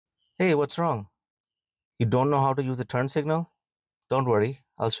Hey, what's wrong? You don't know how to use a turn signal? Don't worry,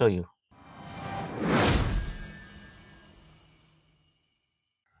 I'll show you.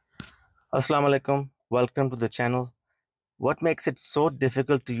 Assalamu alaikum, welcome to the channel. What makes it so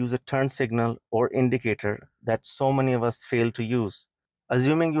difficult to use a turn signal or indicator that so many of us fail to use?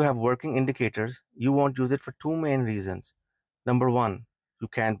 Assuming you have working indicators, you won't use it for two main reasons. Number one, you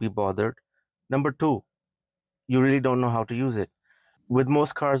can't be bothered. Number two, you really don't know how to use it. With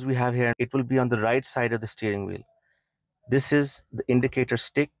most cars we have here, it will be on the right side of the steering wheel. This is the indicator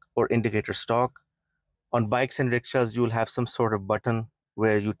stick or indicator stalk. On bikes and rickshaws, you'll have some sort of button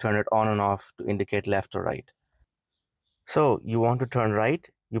where you turn it on and off to indicate left or right. So you want to turn right,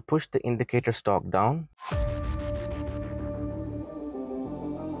 you push the indicator stalk down.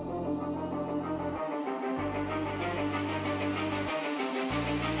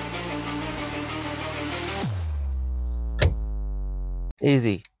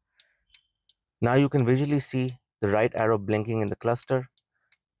 Easy. Now you can visually see the right arrow blinking in the cluster.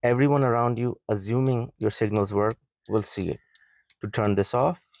 Everyone around you, assuming your signals work, will see it. To turn this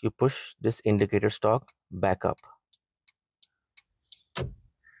off, you push this indicator stalk back up.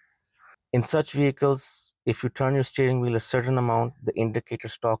 In such vehicles, if you turn your steering wheel a certain amount, the indicator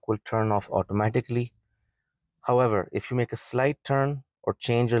stalk will turn off automatically. However, if you make a slight turn or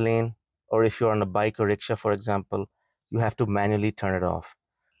change a lane, or if you're on a bike or rickshaw, for example, you have to manually turn it off.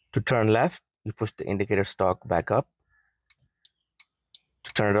 To turn left, you push the indicator stalk back up.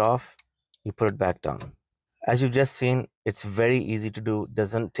 To turn it off, you put it back down. As you've just seen, it's very easy to do,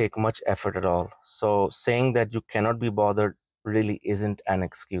 doesn't take much effort at all. So saying that you cannot be bothered really isn't an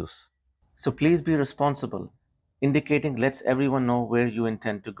excuse. So please be responsible. Indicating lets everyone know where you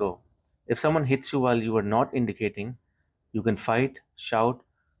intend to go. If someone hits you while you are not indicating, you can fight, shout,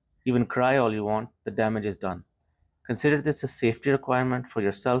 even cry all you want, the damage is done. Consider this a safety requirement for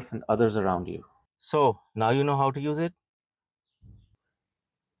yourself and others around you. So, now you know how to use it?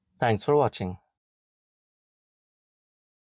 Thanks for watching.